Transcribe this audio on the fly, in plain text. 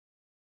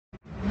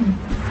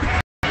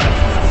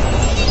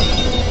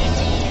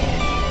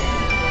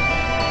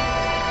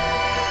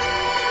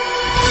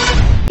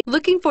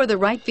Looking for the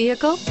right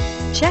vehicle?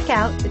 Check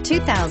out the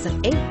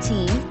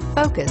 2018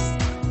 Focus.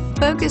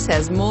 Focus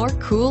has more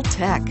cool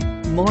tech,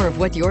 more of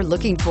what you're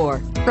looking for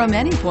from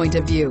any point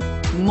of view,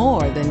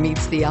 more than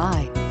meets the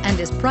eye, and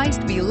is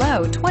priced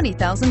below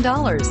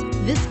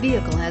 $20,000. This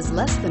vehicle has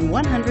less than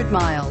 100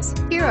 miles.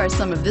 Here are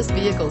some of this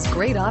vehicle's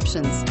great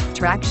options: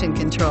 traction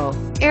control,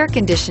 air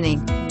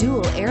conditioning,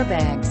 dual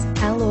airbags,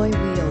 alloy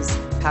wheels,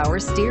 power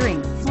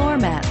steering, floor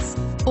mats,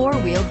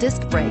 four-wheel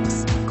disc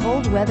brakes,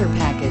 cold weather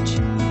package,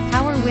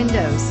 power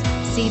windows,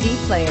 CD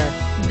player.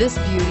 This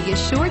beauty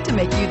is sure to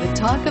make you the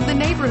talk of the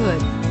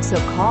neighborhood. So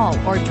call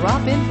or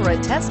drop in for a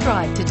test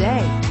drive today.